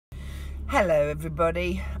Hello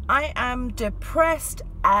everybody, I am depressed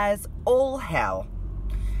as all hell.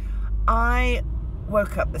 I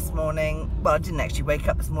woke up this morning, well I didn't actually wake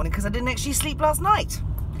up this morning because I didn't actually sleep last night.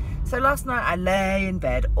 So last night I lay in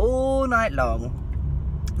bed all night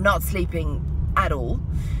long, not sleeping at all.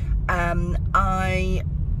 I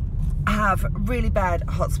have really bad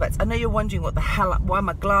hot sweats. I know you're wondering what the hell, why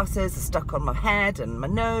my glasses are stuck on my head and my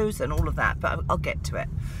nose and all of that, but I'll get to it.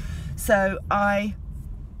 So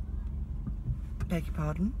beg your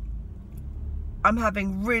pardon, I'm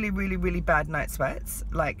having really bad night sweats,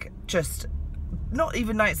 like just not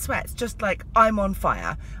even night sweats, just like I'm on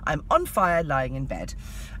fire lying in bed,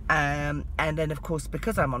 and then of course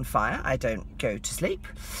because I'm on fire I don't go to sleep,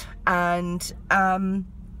 and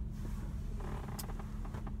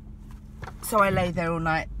so I lay there all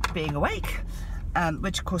night being awake,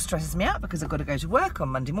 which of course stresses me out because I've got to go to work on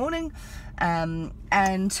Monday morning,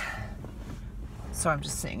 and so I'm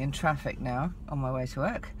just sitting in traffic now on my way to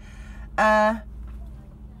work.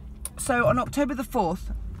 So on October the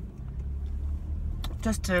 4th,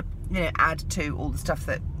 just to add to all the stuff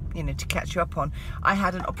that to catch you up on, I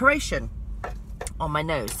had an operation on my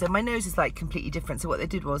nose. So my nose is like completely different. So what they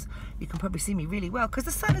did was, you can probably see me really well because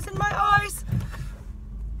the sun is in my eyes.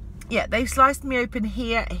 Yeah, they sliced me open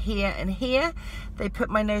here, here, and here. They put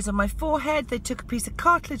my nose on my forehead. They took a piece of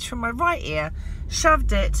cartilage from my right ear,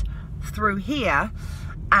 shoved it through here,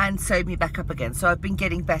 and sewed me back up again. So I've been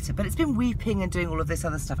getting better, but it's been weeping and doing all of this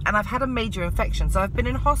other stuff, and I've had a major infection. So I've been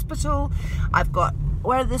in hospital. I've got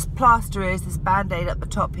where this plaster is, this band-aid at the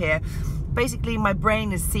top here. Basically my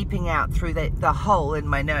brain is seeping out through the hole in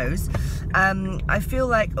my nose. I feel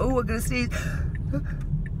like, oh, we're gonna sneeze.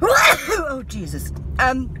 Oh Jesus.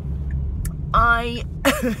 That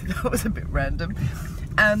was a bit random.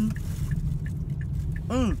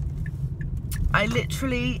 I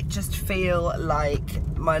literally just feel like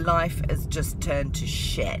my life has just turned to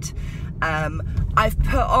shit. I've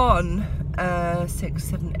put on 6,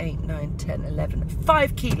 7, 8, 9, 10, 11,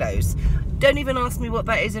 5 kilos. Don't even ask me what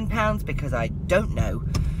that is in pounds because I don't know.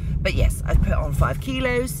 But yes, I've put on 5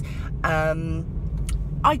 kilos.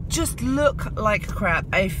 I just look like crap.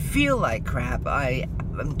 I feel like crap.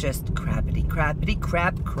 I'm just crab.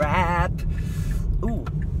 Ooh,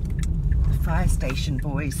 the fire station,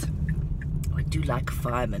 boys. I do like a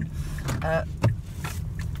fireman.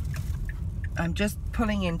 I'm just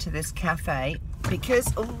pulling into this cafe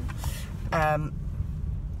because,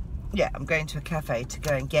 yeah, I'm going to a cafe to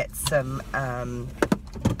go and get some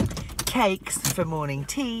cakes for morning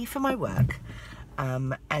tea for my work.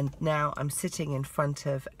 And now I'm sitting in front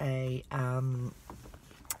of a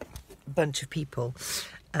bunch of people.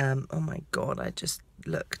 Oh my God, I just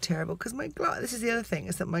look terrible because my this is the other thing,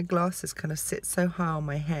 is that my glasses kind of sit so high on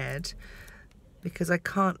my head because I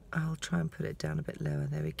can't. I'll try and put it down a bit lower.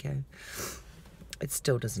 There we go. It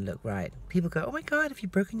still doesn't look right. People go, oh my God, have you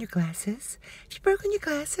broken your glasses? Have you broken your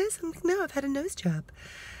glasses? I'm like, no, I've had a nose job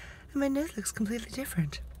and my nose looks completely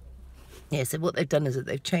different. Yeah, so what they've done is that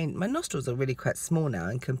they've changed. My nostrils are really quite small now,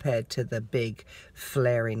 and compared to the big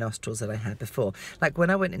flary nostrils that I had before. Like when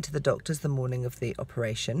I went into the doctor's the morning of the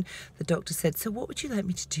operation, the doctor said, so what would you like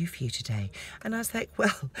me to do for you today? And I was like,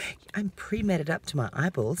 well, I'm pre-medded up to my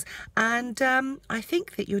eyeballs, and I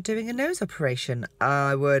think that you're doing a nose operation.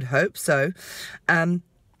 I would hope so. And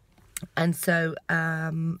so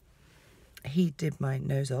he did my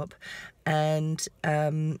nose op, and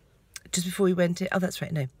just before we went in, oh, that's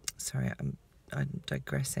right, no. Sorry, I'm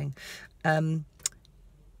digressing.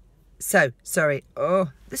 So sorry.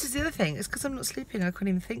 Oh, this is the other thing. It's because I'm not sleeping. I can't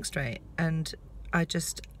even think straight. And I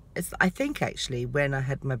think actually when I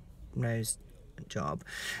had my nose job,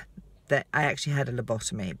 that I actually had a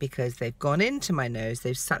lobotomy because they've gone into my nose.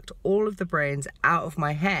 They've sucked all of the brains out of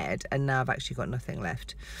my head, and now I've actually got nothing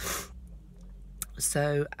left.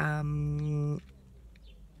 So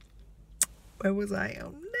where was I?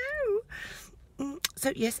 Oh no.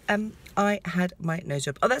 So yes, I had my nose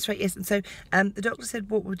job. Oh, that's right, yes. And so the doctor said,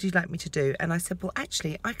 what would you like me to do? And I said, well,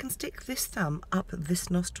 actually, I can stick this thumb up this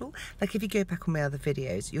nostril. Like if you go back on my other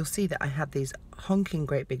videos, you'll see that I have these honking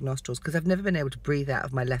great big nostrils because I've never been able to breathe out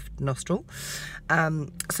of my left nostril.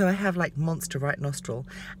 So I have like monster right nostril.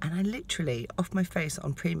 And I literally, off my face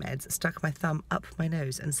on pre-meds, stuck my thumb up my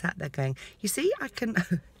nose and sat there going, you see, I can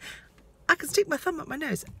stick my thumb up my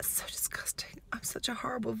nose. It's so disgusting. I'm such a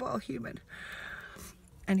horrible, vile human.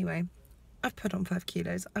 Anyway, I've put on 5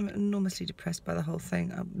 kilos. I'm enormously depressed by the whole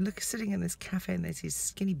thing. I'm sitting in this cafe and there's these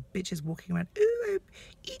skinny bitches walking around. Ooh, I'm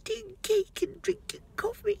eating cake and drinking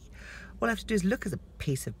coffee. All I have to do is look at a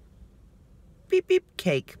piece of beep beep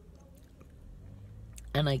cake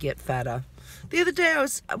and I get fatter. The other day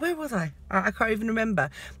where was I? I can't even remember.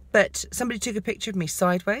 but somebody took a picture of me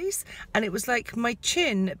sideways, and it was like my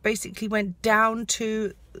chin basically went down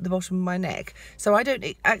to the bottom of my neck. So I don't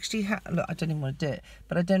actually have, look, I don't even want to do it,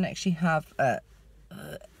 but I don't actually have a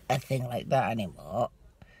thing like that anymore.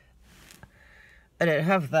 I don't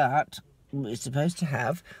have that. It's supposed to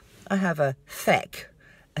have. I have a thick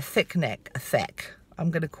neck, a thick.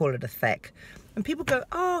 I'm going to call it a thick. And people go,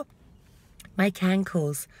 oh, my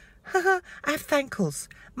cankles. Haha, I have thankles.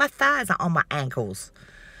 My thighs are on my ankles.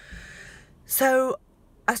 So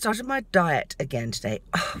I started my diet again today.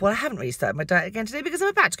 Oh, well, I haven't really started my diet again today because I'm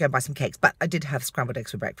about to go and buy some cakes, but I did have scrambled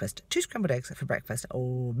eggs for breakfast. 2 scrambled eggs for breakfast,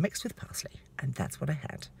 all mixed with parsley. And that's what I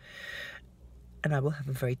had. And I will have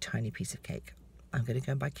a very tiny piece of cake. I'm going to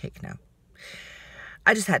go and buy cake now.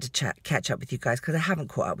 I just had to catch up with you guys because I haven't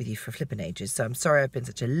caught up with you for flipping ages. So I'm sorry I've been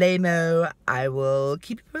such a lame-o. I will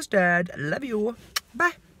keep you posted. Love you.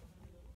 Bye.